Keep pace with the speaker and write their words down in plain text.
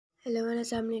Hello and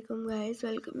assalamualaikum guys,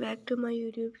 welcome back to my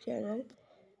YouTube channel.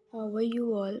 How are you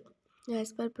all?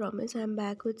 As per promise, I'm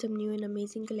back with some new and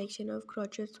amazing collection of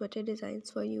crochet sweater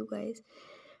designs for you guys.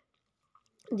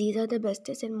 These are the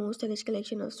bestest and most stylish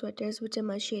collection of sweaters which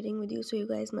I'm sharing with you, so you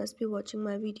guys must be watching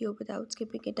my video without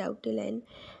skipping it out till end.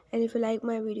 And if you like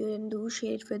my video, then do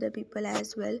share it with the people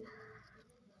as well.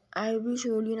 I will be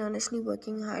surely and honestly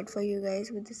working hard for you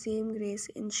guys with the same grace,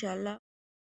 inshallah.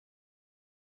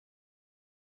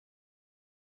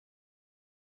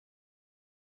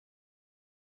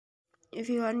 If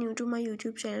you are new to my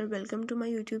YouTube channel, welcome to my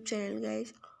YouTube channel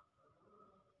guys.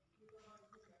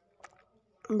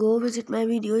 Go visit my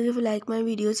videos. If you like my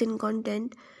videos and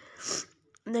content,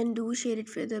 then do share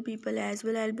it with other people as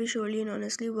well. I'll be surely and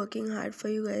honestly working hard for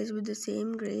you guys with the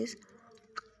same grace.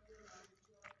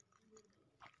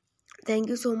 Thank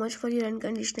you so much for your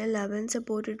unconditional love and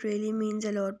support. It really means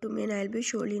a lot to me, and I'll be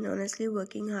surely and honestly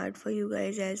working hard for you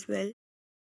guys as well.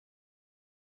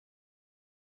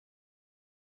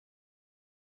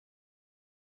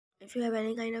 If you have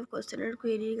any kind of question or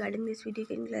query regarding this video, you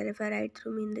can clarify right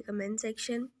through me in the comment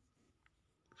section.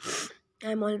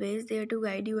 I'm always there to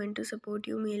guide you and to support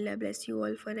you. May Allah bless you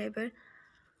all forever.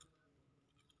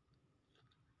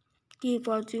 Keep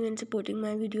watching and supporting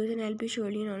my videos, and I'll be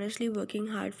surely and honestly working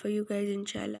hard for you guys,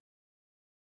 inshallah.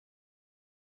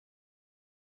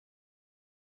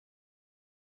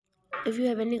 If you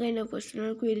have any kind of question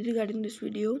or query regarding this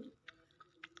video,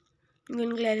 you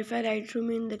can clarify right through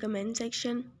me in the comment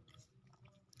section.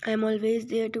 I am always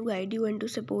there to guide you and to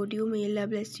support you. May Allah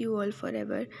bless you all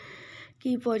forever.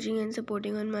 Keep watching and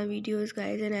supporting on my videos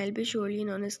guys, and I'll be surely and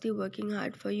honestly working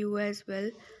hard for you as well.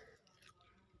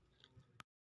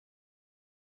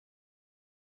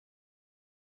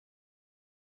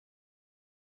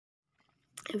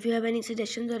 If you have any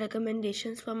suggestions or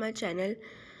recommendations for my channel,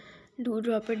 do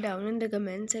drop it down in the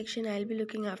comment section. I'll be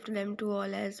looking after them to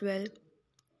all as well.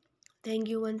 Thank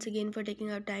you once again for taking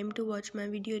out time to watch my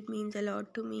video. It means a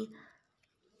lot to me.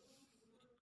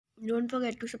 Don't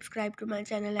forget to subscribe to my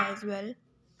channel as well.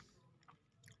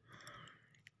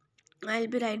 I'll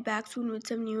be right back soon with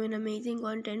some new and amazing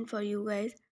content for you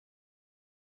guys.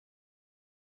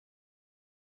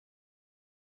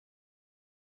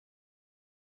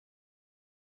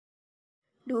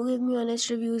 Do give me honest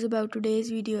reviews about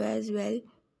today's video as well.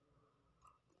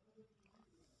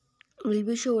 We'll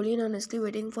be surely and honestly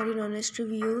waiting for your honest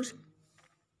reviews.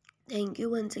 Thank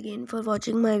you once again for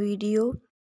watching my video.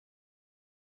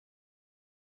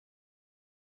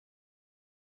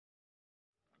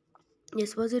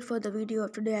 This was it for the video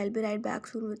of today. I'll be right back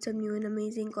soon with some new and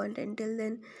amazing content. Till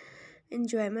then,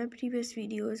 enjoy my previous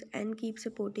videos and keep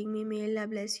supporting me. May Allah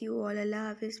bless you all.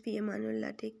 Allah Hafiz. Fi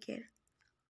Amanullah. Take care.